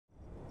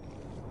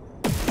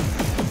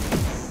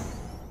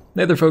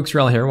Hey there folks,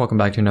 Wrel here. Welcome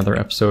back to another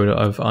episode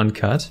of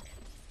Uncut.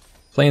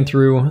 Playing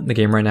through the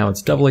game right now.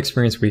 It's Double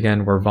Experience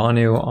Weekend. We're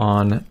Vanu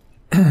on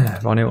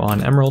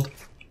Emerald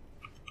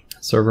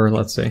server.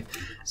 Let's see.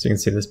 So you can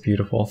see this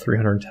beautiful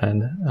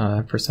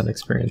 310%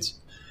 experience.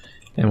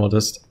 And we'll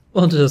just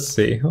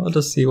see. We'll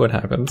just see what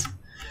happens.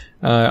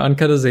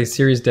 Uncut is a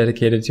series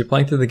dedicated to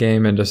playing through the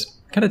game and just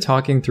kind of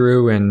talking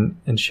through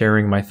and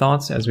sharing my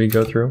thoughts as we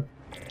go through.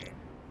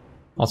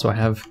 Also, I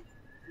have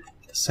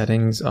the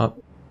settings up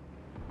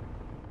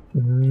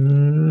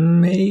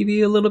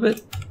maybe a little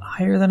bit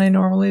higher than I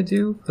normally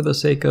do for the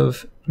sake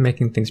of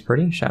making things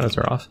pretty. Shadows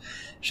are off.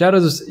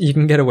 Shadows you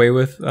can get away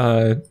with,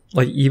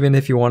 like even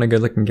if you want a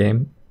good looking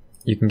game,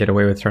 you can get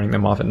away with turning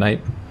them off at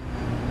night.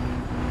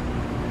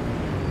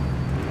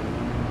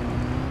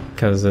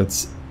 Because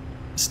it's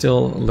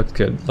still looks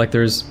good. Like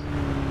it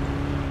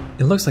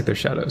looks like there's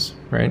shadows,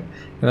 right?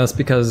 And that's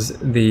because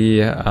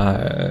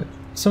the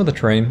some of the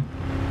terrain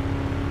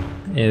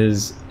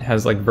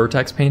has like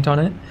vertex paint on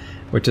it,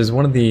 which is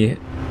one of the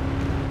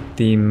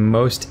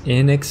most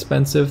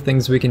inexpensive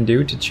things we can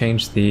do to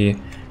change the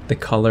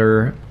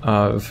color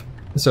of.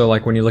 So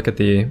like when you look at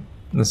this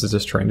is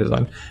just terrain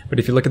design, but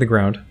if you look at the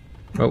ground,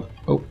 oh,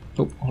 hold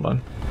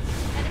on.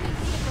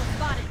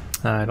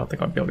 I don't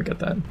think I'll be able to get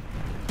that.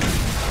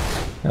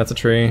 That's a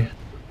tree. I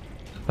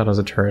thought it was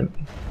a turret.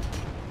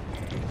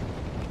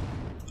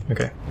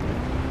 Okay,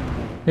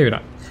 maybe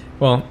not.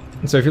 Well,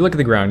 so if you look at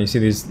the ground, you see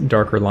these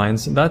darker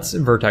lines. That's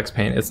vertex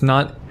paint. It's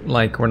not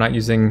like we're not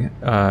using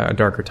a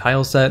darker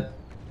tile set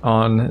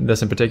on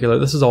this in particular.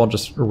 This is all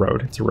just a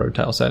road. It's a road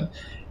tile set.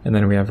 And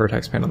then we have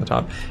vertex paint on the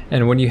top.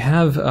 And when you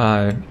have,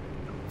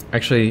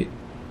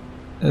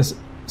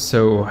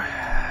 so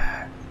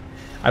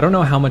I don't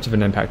know how much of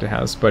an impact it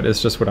has, but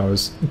it's just what I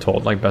was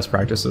told, like best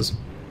practices.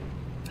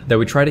 That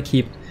we try to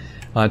keep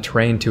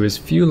terrain to as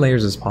few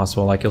layers as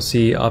possible. Like you'll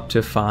see up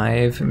to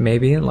 5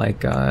 maybe,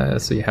 like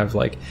so you have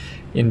like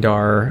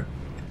Indar,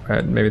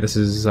 maybe this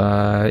is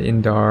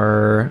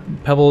Indar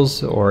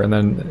pebbles, and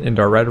then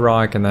Indar red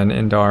rock, and then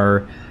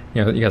Indar,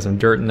 you know, you got some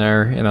dirt in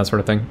there and that sort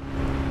of thing,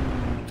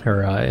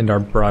 or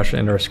Indar brush,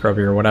 Indar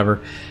scrubby, or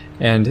whatever.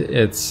 And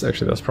it's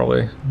actually, that's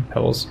probably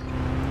pebbles.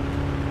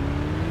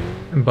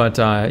 But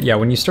yeah,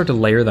 when you start to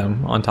layer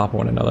them on top of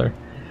one another,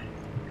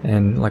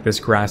 and like this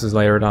grass is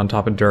layered on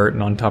top of dirt,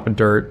 and on top of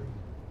dirt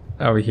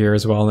over here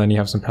as well, and then you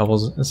have some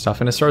pebbles and stuff,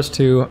 and it starts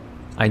to,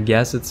 I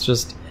guess it's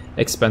just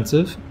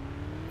expensive,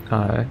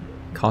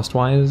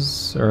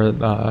 cost-wise or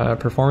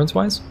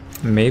performance-wise,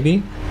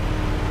 maybe.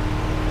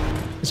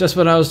 It's just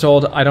what I was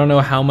told. I don't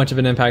know how much of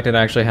an impact it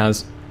actually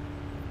has,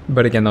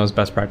 but again, that was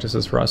best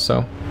practices for us. So,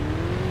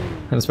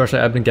 and especially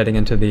I've been getting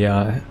into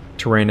the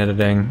terrain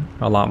editing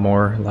a lot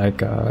more,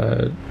 like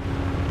a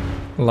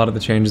lot of the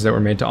changes that were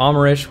made to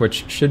Omerish,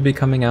 which should be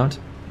coming out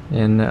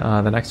in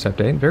the next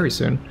update very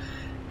soon.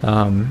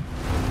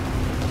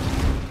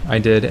 I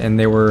did, and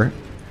they were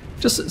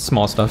just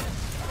small stuff,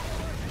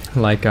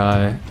 like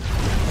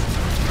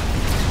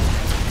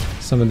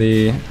some of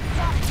the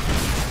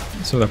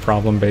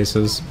problem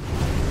bases.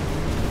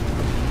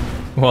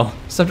 Well,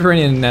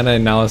 subterranean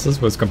meta-analysis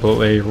was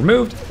completely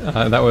removed.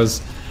 That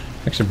was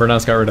actually,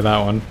 Burnhouse got rid of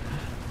that one.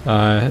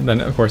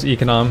 Then of course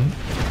Econom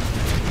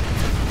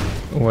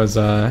was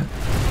man,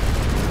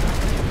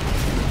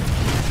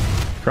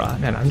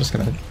 I'm just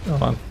gonna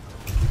hold on.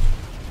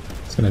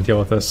 Just gonna deal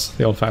with this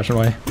the old-fashioned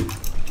way.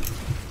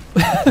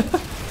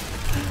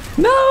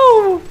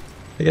 No!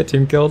 They get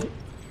team killed?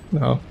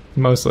 No,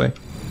 mostly.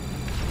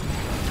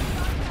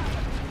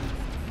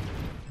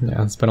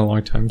 Yeah, it's been a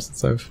long time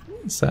since I've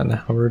sat in a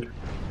Howard.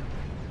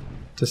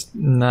 Just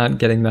not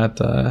getting that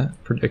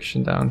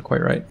prediction down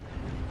quite right.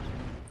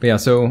 But yeah,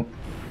 so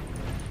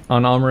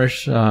on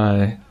Omerish,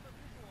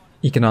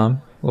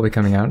 Econom will be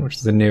coming out, which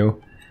is a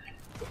new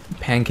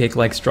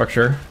pancake-like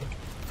structure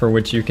for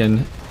which you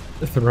can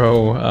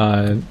throw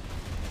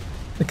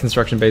the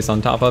construction base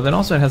on top of, and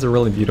also it has a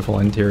really beautiful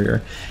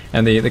interior.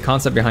 And the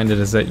concept behind it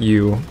is that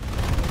you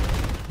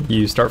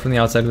start from the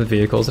outside with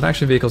vehicles, and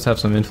actually vehicles have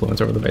some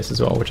influence over the base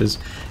as well, which is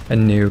a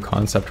new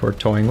concept we're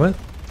toying with.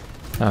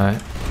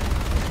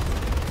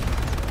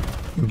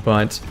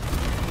 But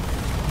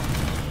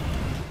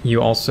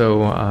you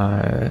also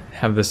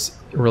have this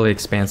really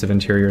expansive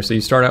interior. So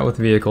you start out with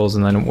vehicles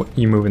and then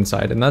you move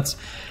inside, and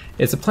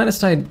it's a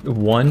PlanetSide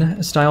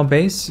 1 style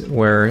base,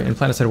 where in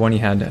PlanetSide 1 you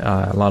had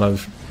a lot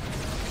of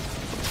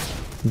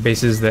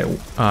bases that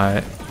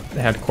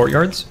had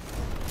courtyards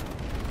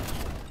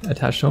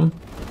attached to them.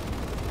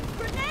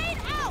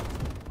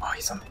 Oh,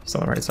 he's on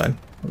the right side.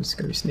 I'm just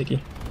gonna be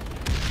sneaky.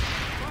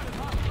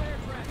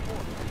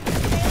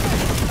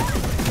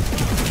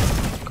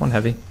 Going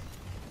heavy.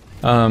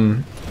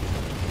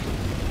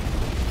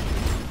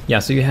 Yeah,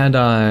 so you had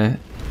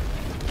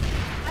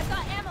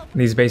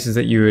these bases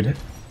that you would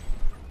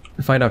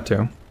fight up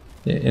to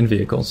in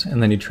vehicles,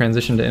 and then you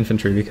transition to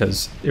infantry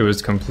because it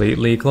was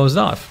completely closed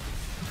off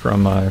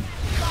from to.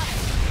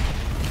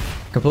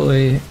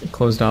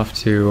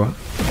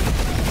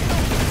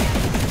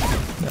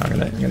 No, I'm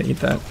gonna eat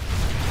that.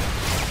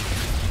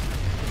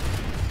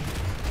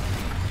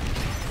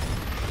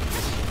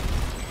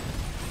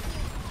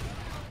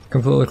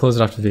 completely closed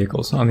it off to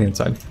vehicles on the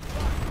inside.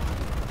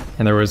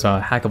 And there was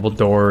hackable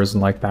doors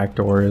and like back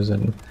doors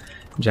and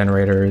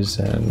generators,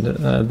 and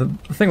the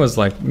thing was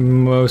like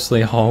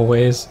mostly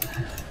hallways,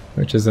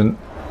 which isn't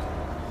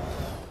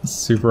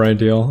super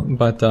ideal,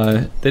 but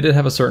they did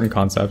have a certain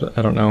concept.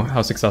 I don't know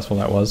how successful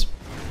that was.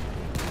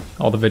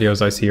 All the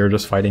videos I see are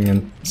just fighting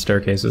in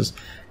staircases,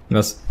 and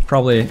that's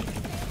probably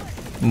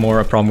more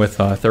a problem with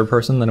third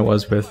person than it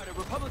was with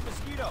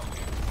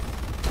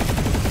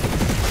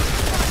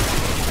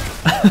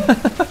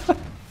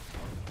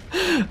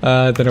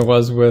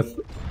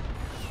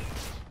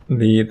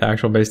the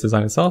actual base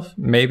design itself.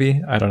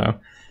 Maybe, I don't know.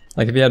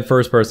 Like if you had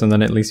first person,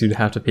 then at least you'd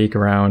have to peek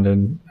around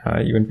and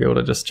you wouldn't be able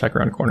to just check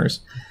around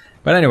corners.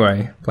 But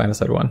anyway,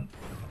 PlanetSide won.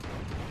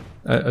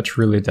 A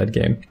truly dead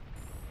game.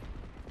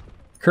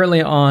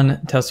 Currently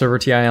on test server,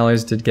 TI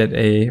Alloys did get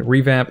a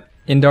revamp.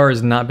 Indar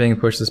is not being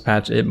pushed this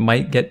patch. It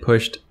might get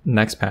pushed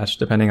next patch,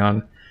 depending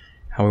on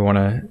how we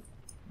want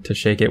to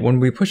shake it. When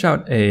we push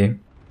out an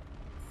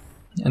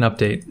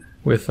update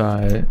with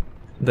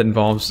that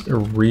involves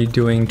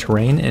redoing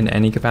terrain in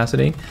any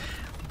capacity,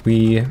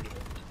 we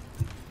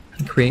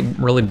create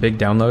really big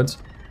downloads.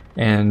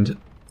 And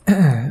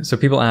so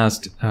people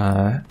asked,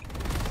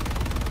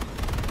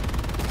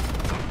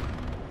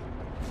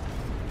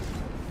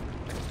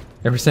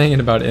 if you're saying it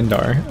about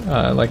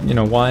Indar, like, you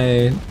know,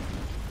 why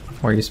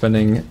are you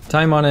spending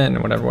time on it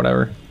and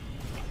whatever.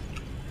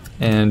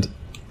 And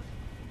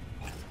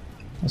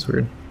that's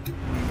weird.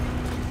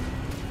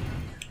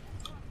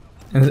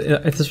 And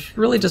it's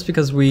really just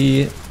because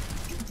we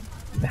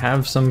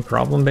have some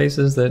problem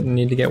bases that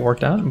need to get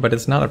worked out, but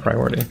it's not a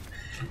priority.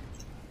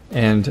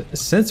 And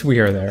since we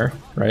are there,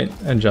 right,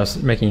 and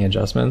just making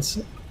adjustments,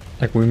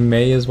 like we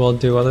may as well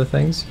do other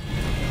things.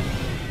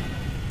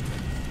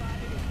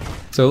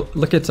 So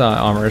look at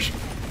Omrish.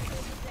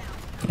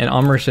 And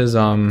Omrish is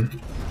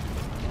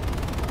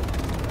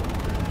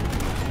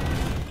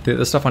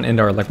the stuff on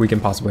Indar, like we can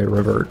possibly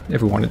revert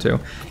if we wanted to.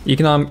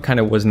 Econom kind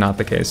of was not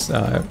the case.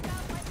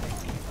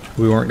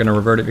 We weren't going to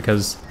revert it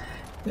because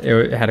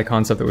it had a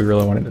concept that we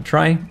really wanted to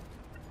try.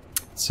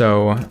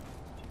 So,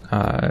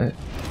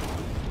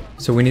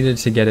 so we needed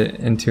to get it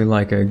into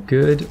like a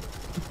good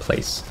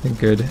place, a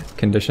good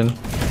condition.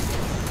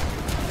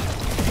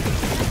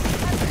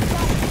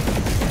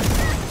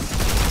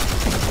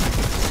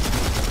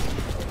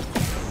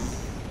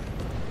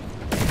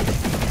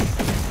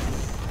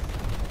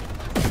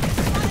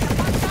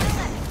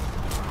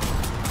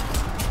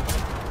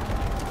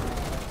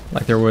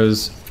 Like there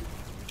was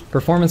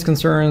performance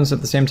concerns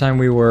at the same time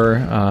we were,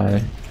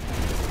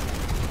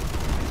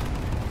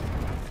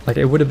 like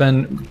it would have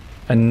been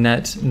a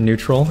net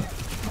neutral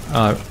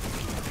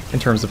in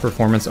terms of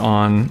performance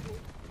on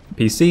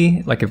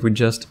PC, like if we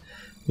just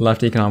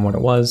left Econ what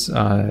it was,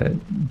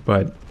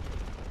 but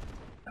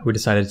we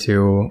decided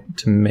to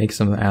make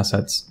some of the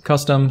assets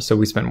custom, so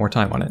we spent more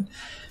time on it.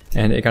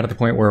 And it got to the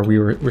point where we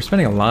were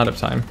spending a lot of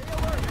time.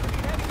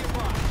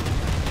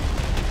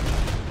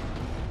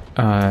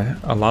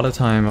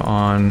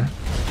 On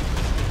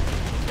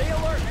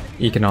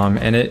Econom,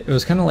 and it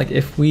was kind of like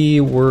if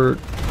we were...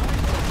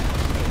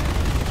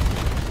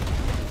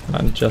 Hold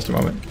on just a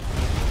moment.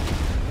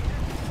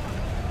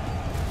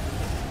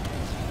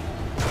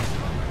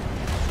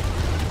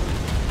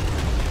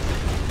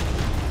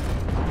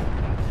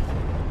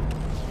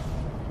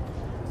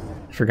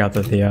 I forgot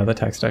that the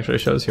text actually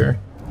shows here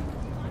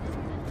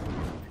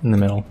in the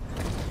middle.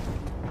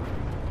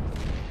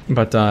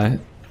 But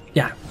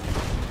yeah.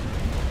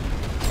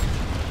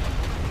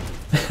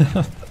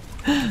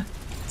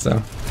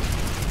 So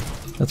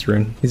that's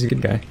Rune. He's a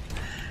good guy.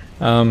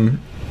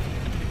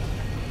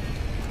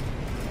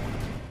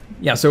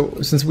 Yeah,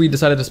 so since we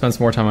decided to spend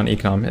some more time on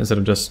Econom instead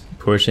of just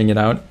pushing it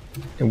out,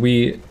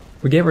 we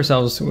gave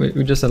ourselves,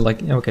 we just said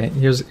like, okay,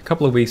 here's a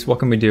couple of weeks, what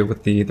can we do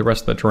with the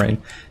rest of the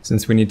terrain,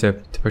 since we need to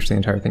push the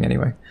entire thing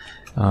anyway,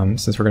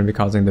 since we're going to be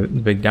causing the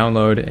big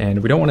download,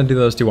 and we don't want to do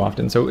those too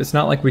often. So it's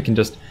not like we can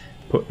just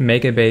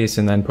make a base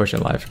and then push it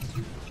live.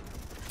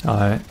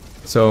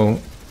 So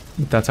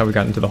that's how we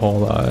got into the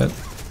whole,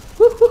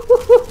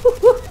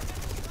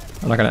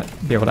 I'm not gonna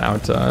be able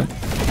to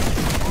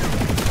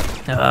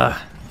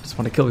just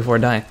want to kill before I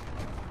die.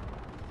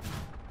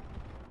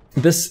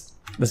 This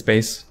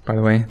base, by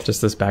the way,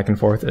 just this back and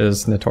forth,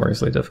 is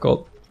notoriously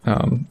difficult.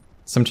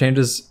 Some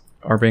changes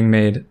are being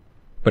made,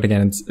 but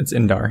again, it's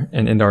Indar,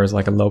 and Indar is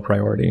like a low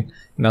priority,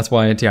 and that's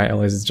why TI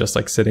Alloys is just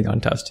like sitting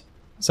on test.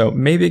 So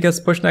maybe it gets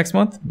pushed next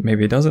month,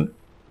 maybe it doesn't,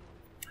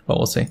 but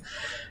we'll see.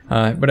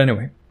 But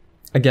anyway,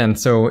 again,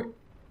 so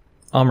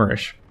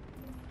Omrish.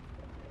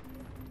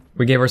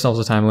 We gave ourselves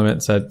a time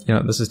limit, said, you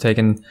know, this is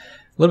taking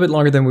a little bit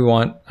longer than we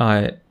want.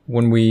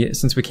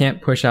 Since we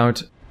can't push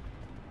out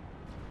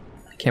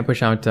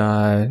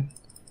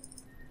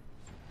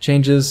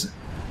changes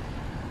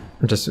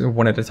just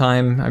one at a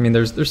time. I mean,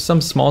 there's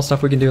some small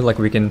stuff we can do, like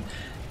we can,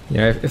 you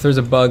know, if there's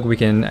a bug, we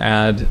can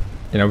add,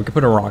 you know, we can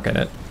put a rock in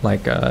it.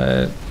 Like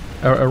a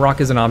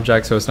rock is an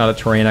object, so it's not a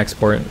terrain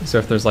export. So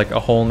if there's like a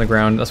hole in the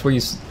ground, that's what you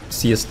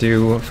see us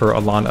do for a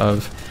lot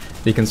of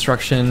the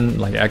construction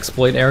like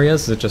exploit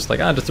areas, it's just like,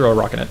 just throw a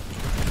rock in it.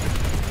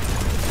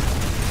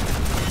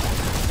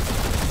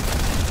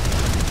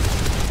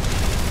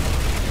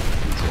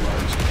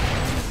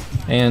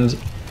 And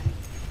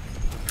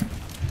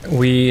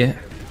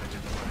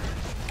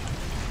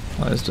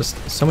there's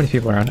just so many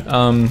people around.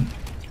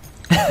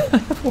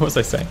 What was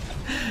I saying?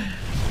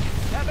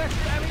 Have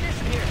extra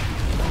ammunition here.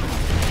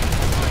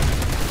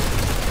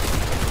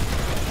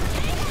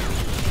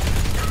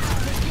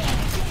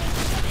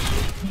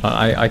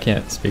 I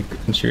can't speak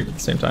and shoot at the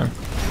same time.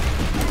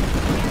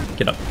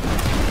 Get up.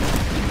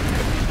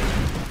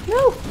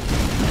 No.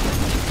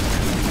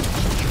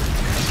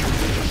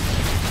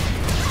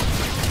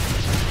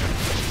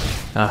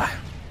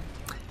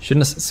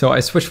 Shouldn't have, so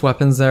I switched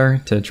weapons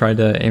there to try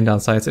to aim down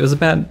sights. It was a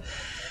bad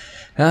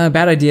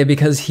idea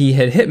because he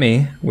had hit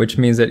me, which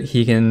means that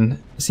he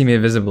can see me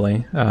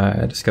visibly.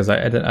 Just because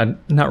I'm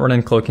not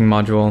running cloaking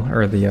module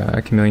or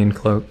the chameleon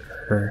cloak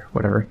or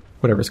whatever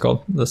it's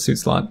called, the suit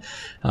slot,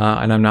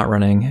 and I'm not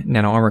running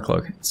nano armor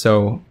cloak.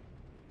 So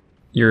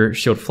your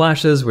shield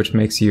flashes, which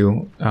makes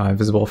you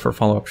visible for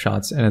follow-up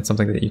shots, and it's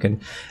something that you can.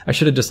 I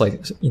should have just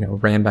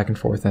ran back and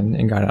forth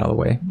and got out of the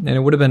way, and it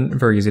would have been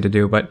very easy to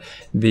do. But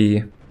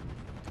the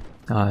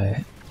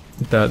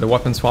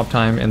weapon swap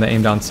time and the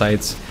aim down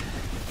sights,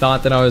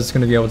 thought that I was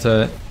going to be able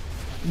to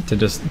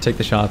just take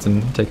the shots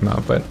and take them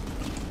out, but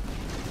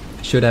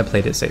should have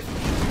played it safe.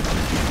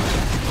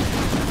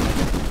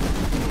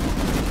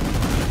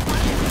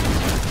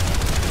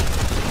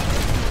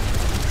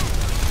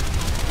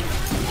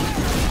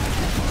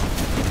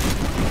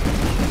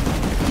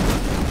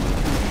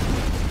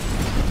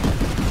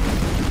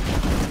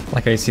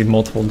 Like I see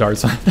multiple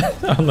darts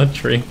on the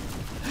tree.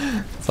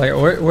 It's like,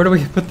 where do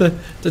we put the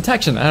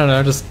detection? I don't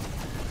know, just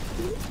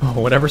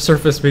whatever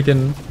surface we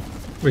can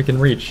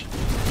reach.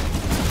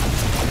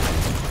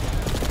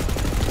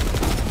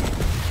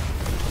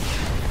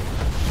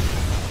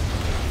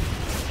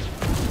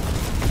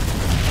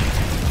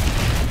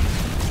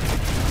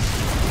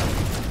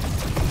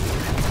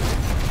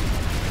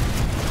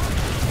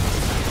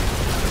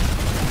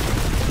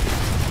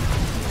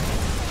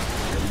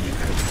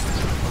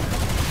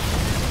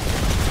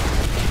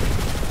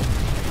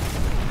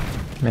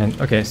 Man,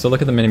 okay, so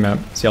look at the minimap.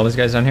 See all these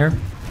guys down here?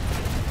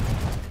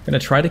 I'm gonna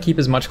try to keep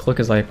as much cloak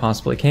as I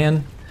possibly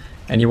can,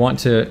 and you want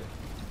to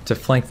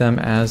flank them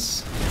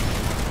as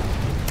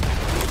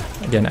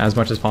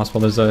much as possible.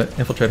 There's an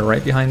infiltrator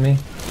right behind me.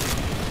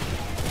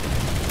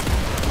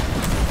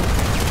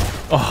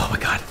 Oh my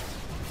god.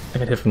 I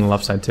got hit from the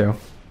left side too.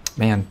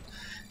 Man,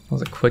 that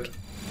was a quick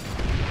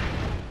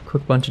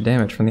bunch of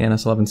damage from the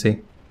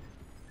NS-11C.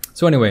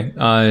 So anyway,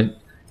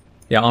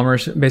 yeah,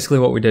 Almers, basically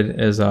what we did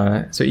is, so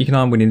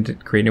Econom, we needed to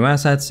create new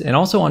assets, and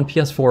also on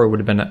PS4 it would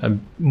have been a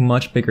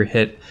much bigger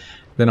hit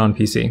than on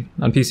PC.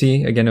 On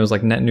PC, again, it was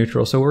like net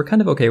neutral, so we're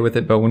kind of okay with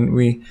it, but when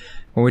we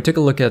took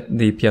a look at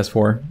the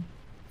PS4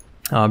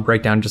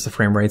 breakdown, just the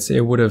frame rates,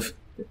 it would have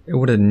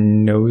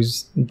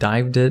nose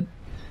dived it.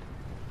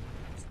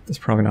 That's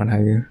probably not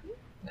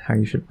how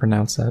you should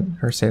pronounce that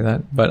or say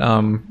that, but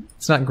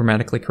it's not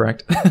grammatically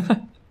correct.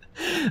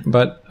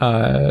 But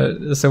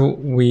so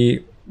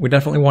we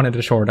definitely wanted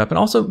to shore it up and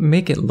also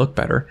make it look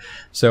better.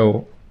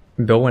 So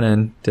Bill went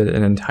in, did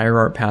an entire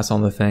art pass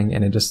on the thing,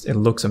 and it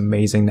looks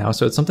amazing now.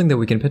 So it's something that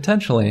we can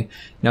potentially,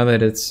 now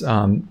that it's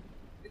kind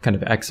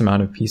of X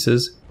amount of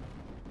pieces,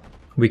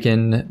 we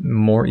can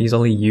more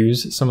easily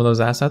use some of those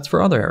assets for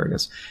other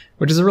areas,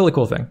 which is a really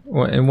cool thing.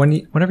 And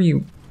whenever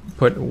you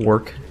put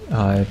work,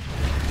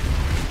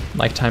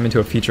 like time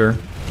into a feature,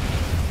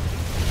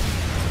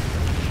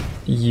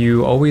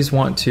 you always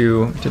want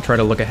to try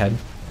to look ahead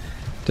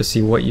to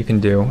see what you can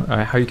do,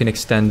 how you can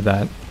extend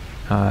that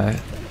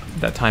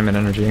time and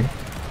energy.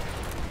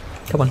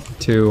 Come on,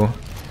 to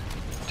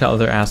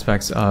other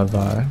aspects of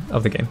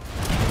the game.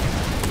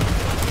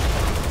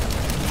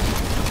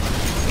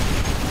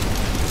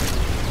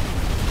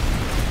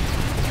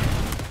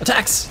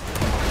 Attacks!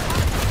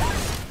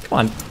 Come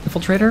on,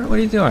 infiltrator, what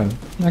are you doing?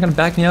 You're not gonna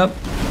back me up?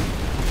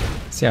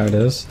 See how it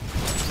is.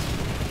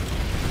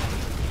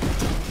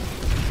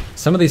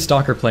 Some of these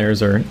stalker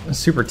players are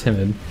super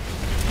timid.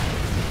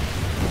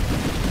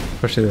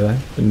 Especially the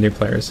new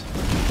players.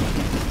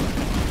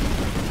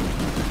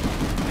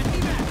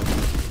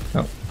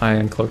 Oh, I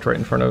uncloaked right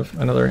in front of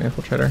another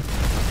infiltrator.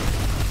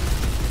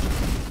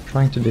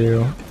 Trying to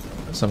do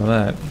some of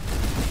that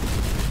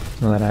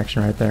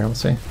action right there. We'll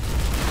see.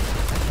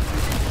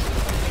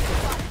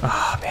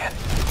 Oh man.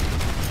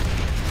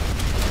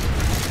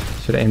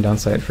 Should have aimed down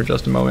sight for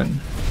just a moment.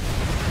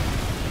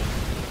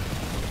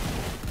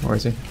 Where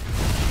is he?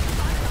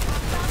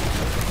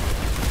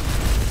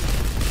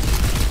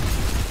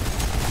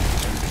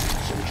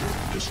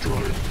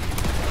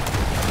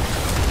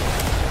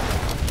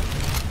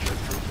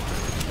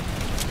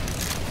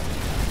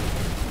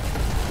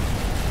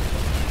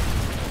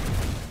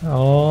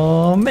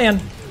 Oh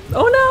man!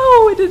 Oh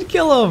no! I didn't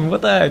kill him!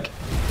 What the heck?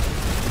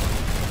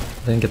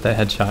 I didn't get that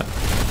headshot.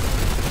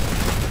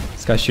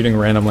 This guy's shooting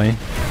randomly.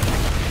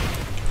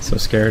 So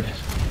scared.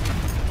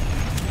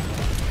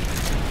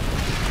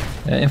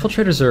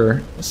 Infiltrators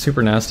are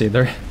super nasty.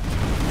 They're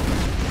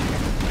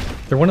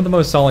one of the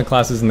most solid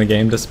classes in the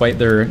game, despite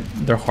their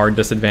hard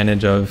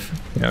disadvantage of,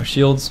 you know,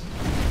 shields,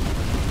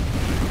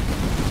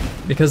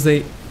 because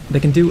they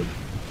can do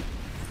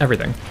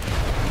everything.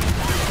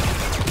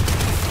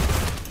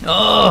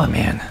 Oh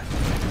man!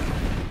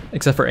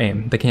 Except for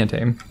aim, they can't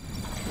aim.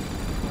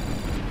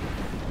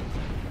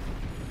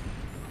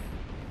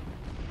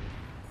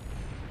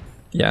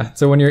 Yeah.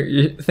 So when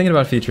you're thinking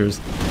about features,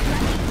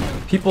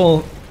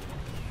 people,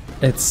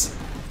 it's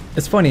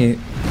funny.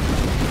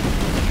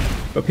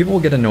 But people will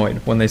get annoyed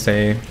when they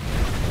say,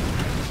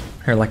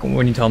 or like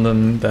when you tell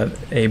them that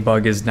a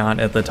bug is not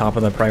at the top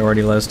of the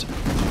priority list.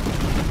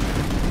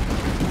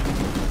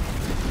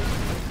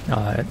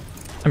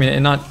 I mean,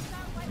 and not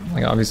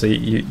like obviously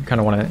you kind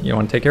of want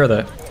to take care of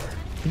the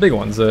big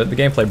ones, the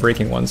gameplay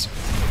breaking ones.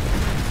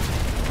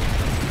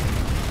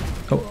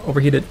 Oh,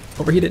 overheated.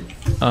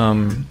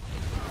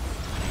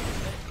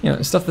 You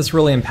know, stuff that's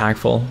really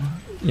impactful.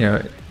 You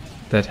know,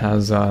 that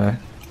has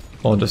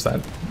well, just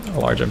that a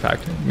large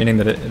impact, meaning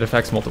that it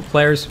affects multiple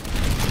players.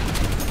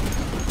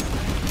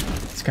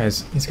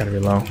 He's got to be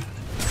low.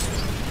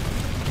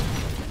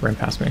 Ran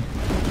past me.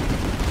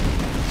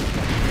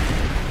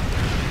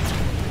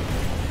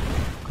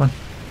 Come on.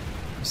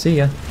 See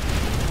ya.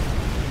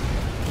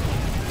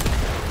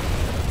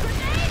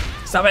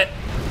 Stop it!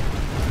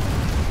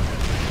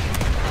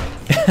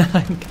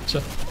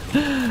 Gotcha.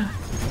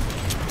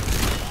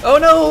 Oh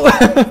no!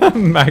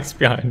 Max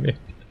behind me.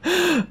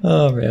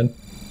 Oh man.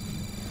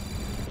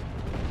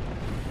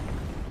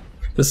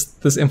 This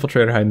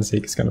infiltrator hide and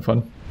seek is kind of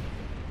fun.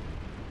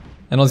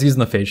 And I was using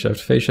the phase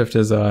shift. Phase shift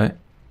is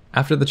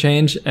after the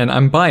change, and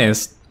I'm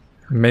biased,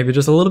 maybe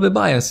just a little bit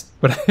biased,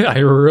 but I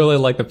really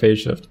like the phase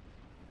shift.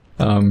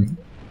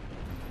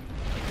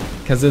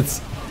 Because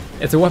it's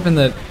a weapon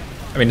that,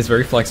 I mean, it's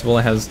very flexible.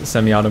 It has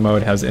semi-auto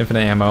mode, it has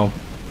infinite ammo,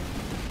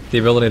 the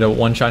ability to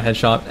one-shot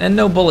headshot, and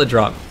no bullet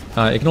drop.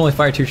 It can only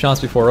fire 2 shots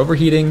before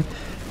overheating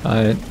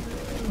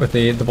with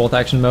the bolt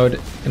action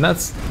mode, and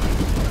that's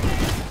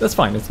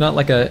fine. It's not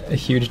like a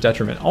huge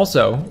detriment.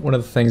 Also, one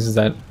of the things is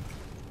that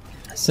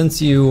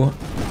since you...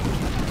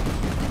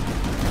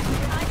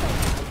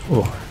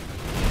 Ooh.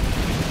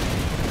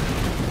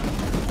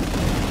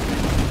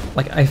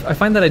 Like, I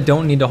find that I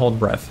don't need to hold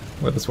breath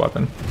with this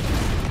weapon.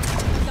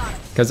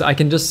 Because I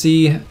can just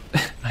see...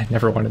 I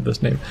never wanted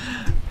this name.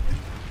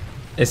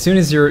 As soon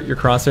as your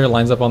crosshair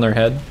lines up on their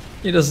head,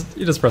 you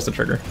just press the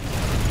trigger.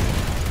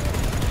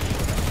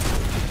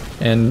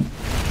 And...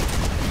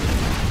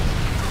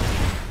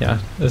 yeah,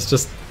 it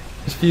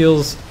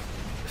feels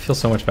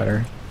so much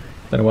better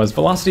than it was.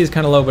 Velocity is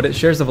kind of low, but it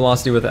shares the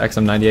velocity with the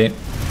XM98,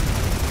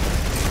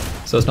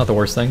 so it's not the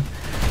worst thing.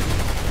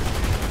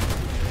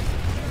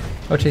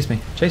 Oh, chase me.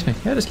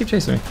 Yeah, just keep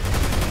chasing me.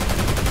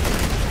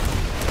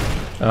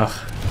 Ugh.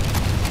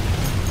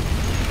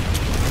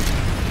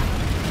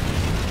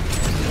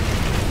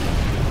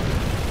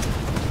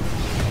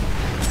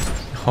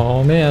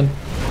 Oh man.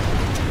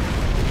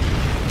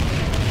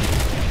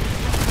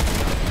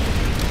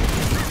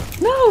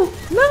 No!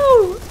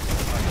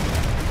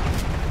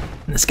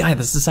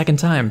 This is the second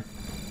time.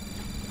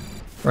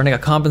 Running a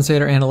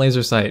compensator and a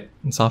laser sight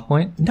in soft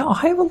point. No,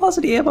 high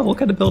velocity ammo, what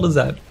kind of build is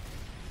that?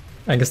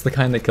 I guess the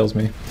kind that kills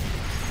me.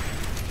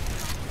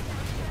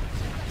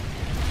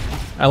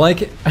 I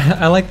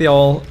like the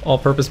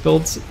all-purpose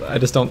builds. I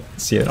just don't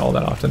see it all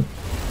that often.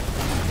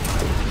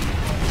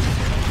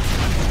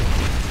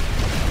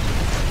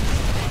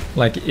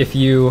 Like if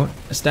you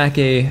stack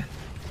a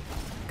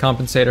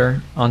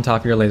compensator on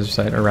top of your laser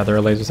sight, or rather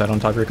a laser sight on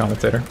top of your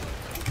compensator,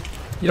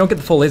 you don't get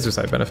the full laser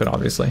sight benefit,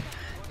 obviously,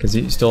 because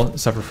you still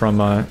suffer from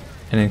an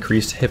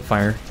increased hip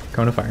fire,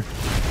 cone of fire.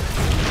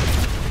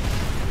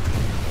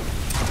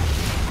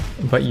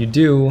 But you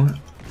do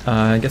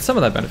get some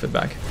of that benefit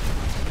back.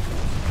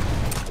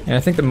 And I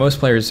think that most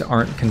players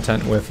aren't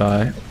content with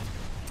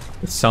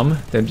some.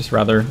 They'd just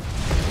rather...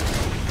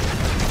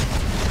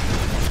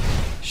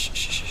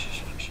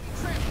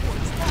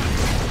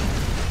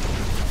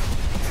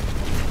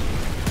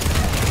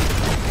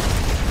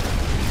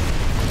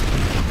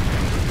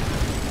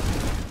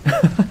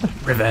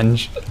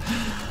 Revenge.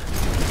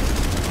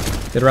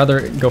 They'd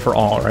rather go for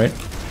all, right?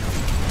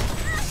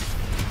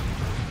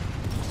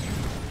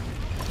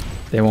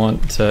 They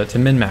want to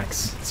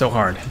min-max so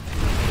hard.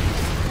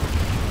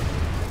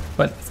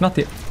 But it's not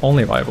the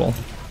only viable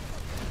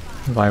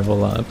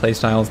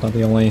playstyle. It's not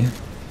the only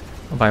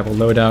viable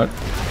loadout.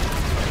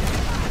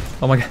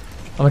 Oh my god.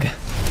 Oh my god.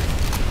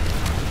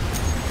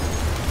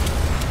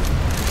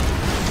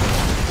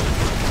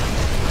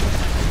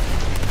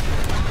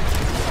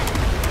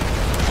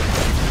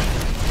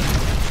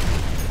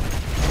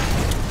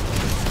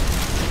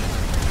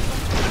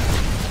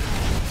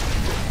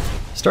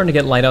 Starting to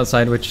get light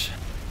outside, which...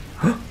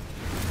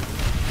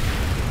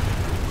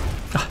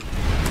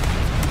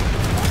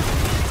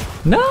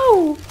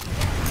 No!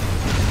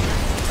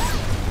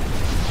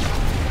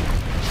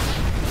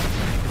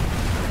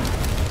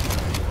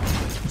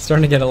 It's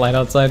starting to get a light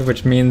outside,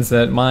 which means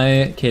that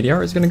my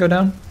KDR is going to go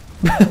down.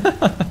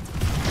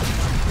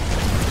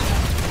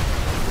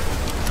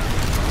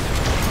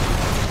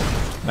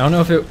 don't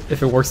know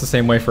if it works the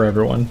same way for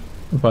everyone,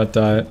 but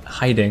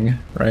hiding,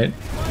 right?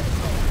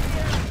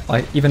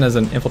 Like even as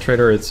an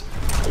infiltrator, it's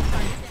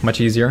much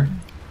easier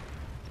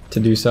to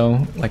do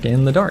so, like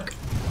in the dark.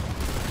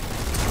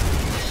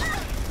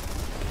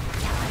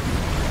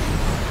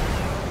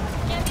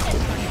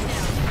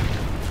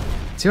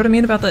 See what I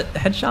mean about the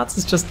headshots?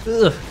 It's just,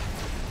 ugh,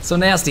 so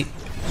nasty.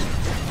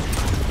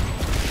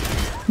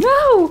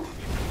 No!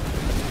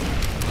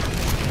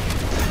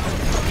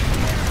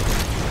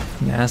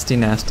 Nasty,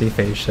 nasty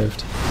phase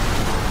shift.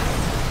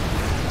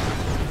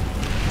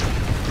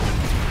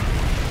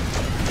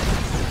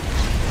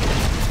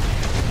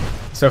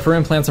 So for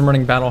implants, I'm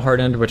running Battle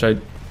Hardened, which I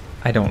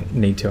don't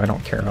need to. I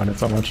don't care about it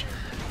so much.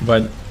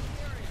 But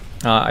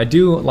I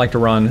do like to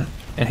run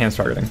Enhanced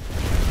Targeting.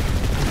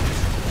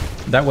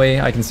 That way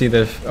I can see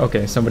that if,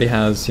 okay, somebody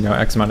has, you know,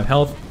 X amount of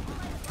health,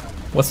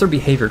 what's their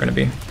behavior going to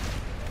be?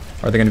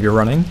 Are they going to be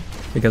running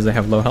because they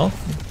have low health?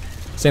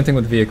 Same thing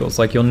with vehicles.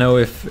 Like you'll know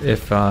if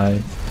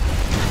the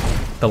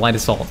light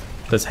assault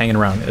that's hanging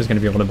around is going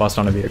to be able to bust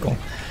on a vehicle,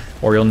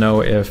 or you'll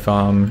know if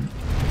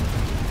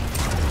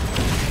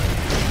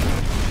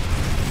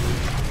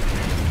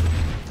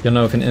you'll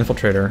know if an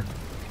infiltrator,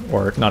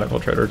 or not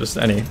infiltrator, just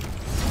any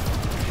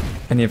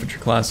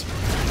infantry class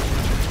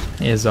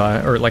is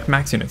or like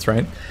max units,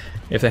 right?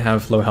 If they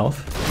have low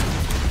health,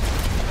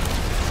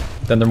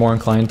 then they're more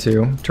inclined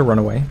to run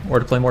away, or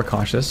to play more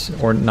cautious,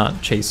 or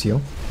not chase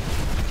you.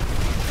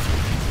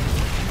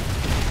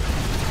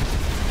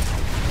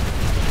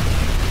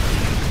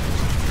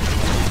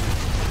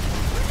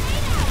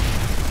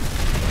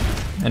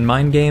 And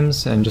mind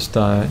games and just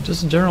a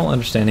general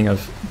understanding of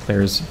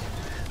players'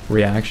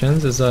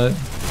 reactions is it's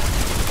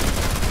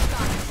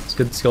a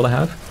good skill to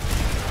have.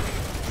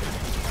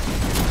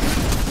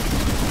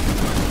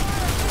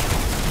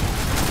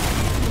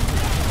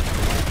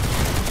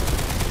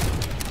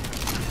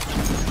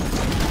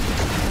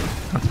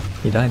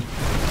 He died.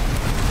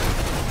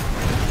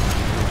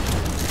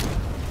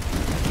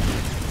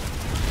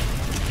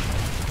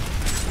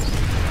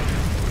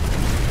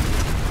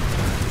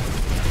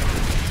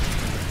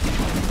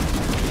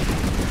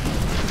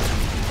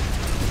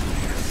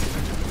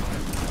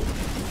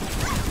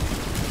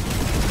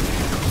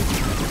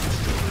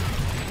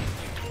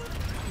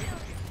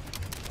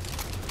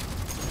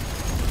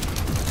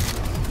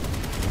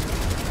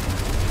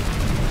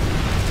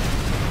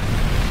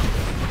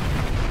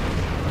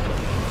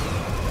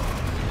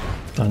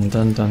 Dun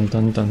dun dun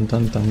dun dun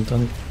dun dun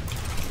dun.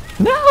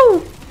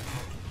 No!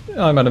 Oh,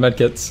 I'm out of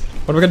medkits.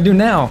 What are we gonna do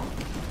now?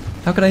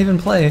 How could I even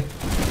play?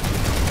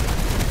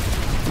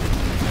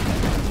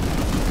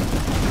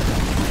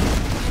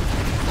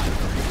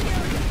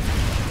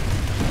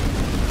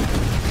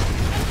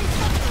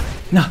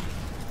 No!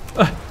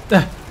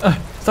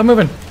 Stop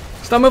moving!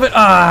 Stop moving!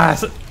 Ah!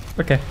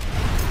 Okay.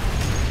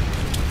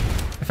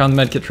 I found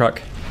the medkit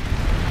truck.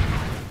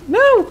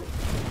 No!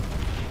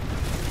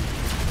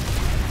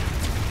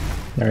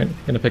 Alright,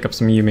 gonna pick up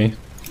some Yumi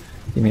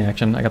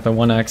action. I got the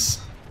 1X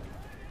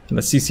and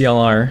the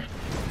CCLR.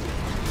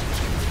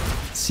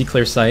 See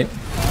clear sight.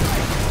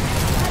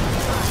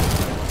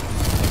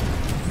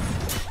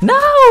 No!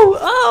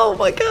 Oh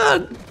my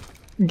god!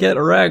 Get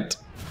wrecked.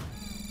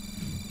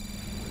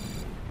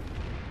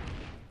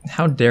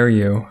 How dare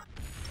you?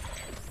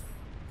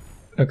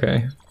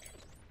 Okay.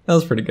 That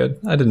was pretty good.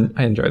 I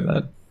enjoyed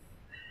that.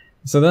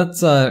 So that's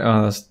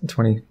that's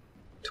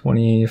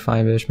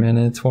 25-ish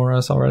minutes for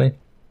us already.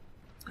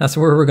 That's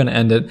where we're gonna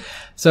end it.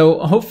 So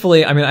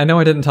hopefully, I mean, I know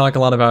I didn't talk a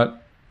lot about,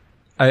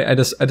 I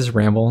just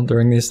ramble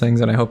during these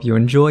things, and I hope you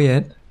enjoy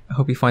it. I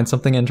hope you find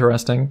something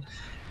interesting.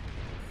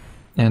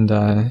 And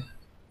I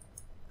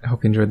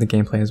hope you enjoyed the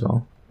gameplay as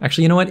well.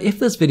 Actually, you know what? If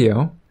this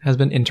video has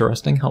been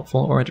interesting,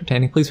 helpful, or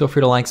entertaining, please feel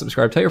free to like,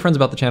 subscribe, tell your friends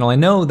about the channel. I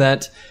know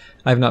that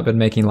I've not been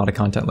making a lot of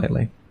content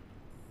lately.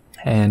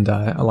 And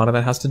a lot of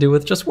that has to do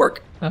with just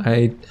work.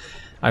 I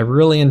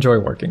really enjoy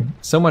working.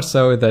 So much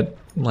so that,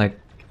 like,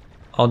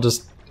 I'll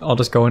just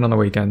go in on the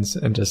weekends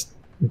and just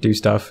do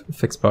stuff,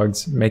 fix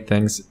bugs, make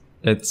things.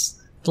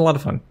 It's a lot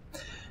of fun.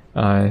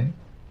 And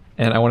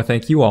I want to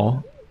thank you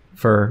all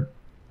for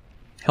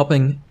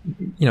helping,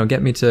 you know,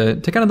 get me to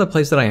kind of the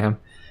place that I am,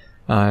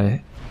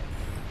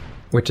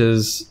 which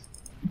is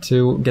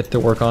to get to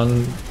work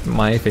on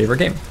my favorite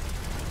game.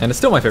 And it's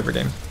still my favorite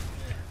game.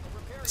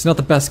 It's not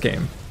the best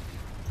game,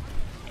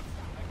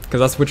 because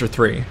that's Witcher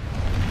 3.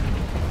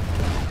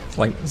 It's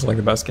like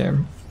the best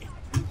game.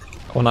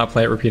 I will not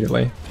play it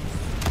repeatedly.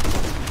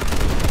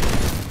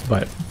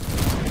 But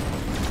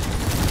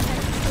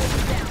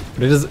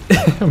it is.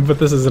 But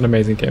this is an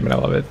amazing game, and I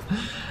love it.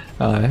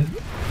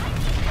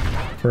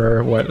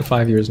 For what,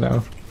 5 years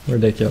now?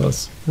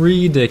 Ridiculous,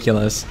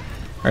 ridiculous.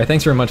 All right,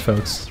 thanks very much,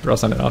 folks. Wrel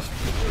signing off.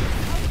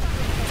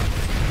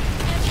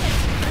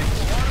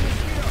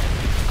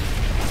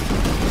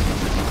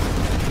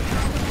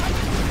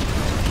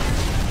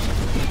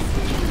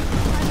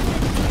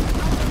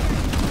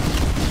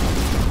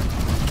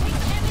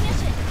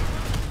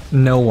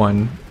 No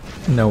one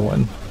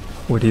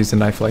would use a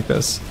knife like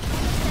this.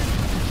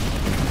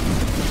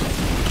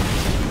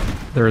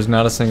 there is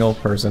not a single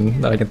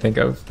person that I can think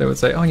of that would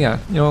say, oh yeah,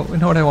 you know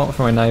what I want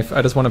for my knife?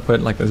 I just want to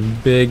put like this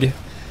big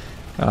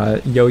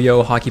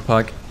yo-yo hockey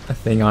puck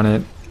thing on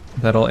it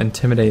that'll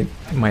intimidate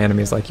my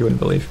enemies like you wouldn't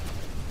believe.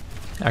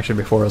 Actually,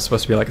 before it was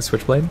supposed to be like a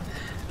switchblade.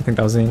 I think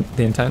that was the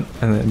intent,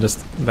 and then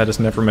that just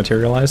never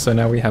materialized, so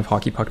now we have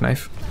hockey puck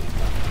knife.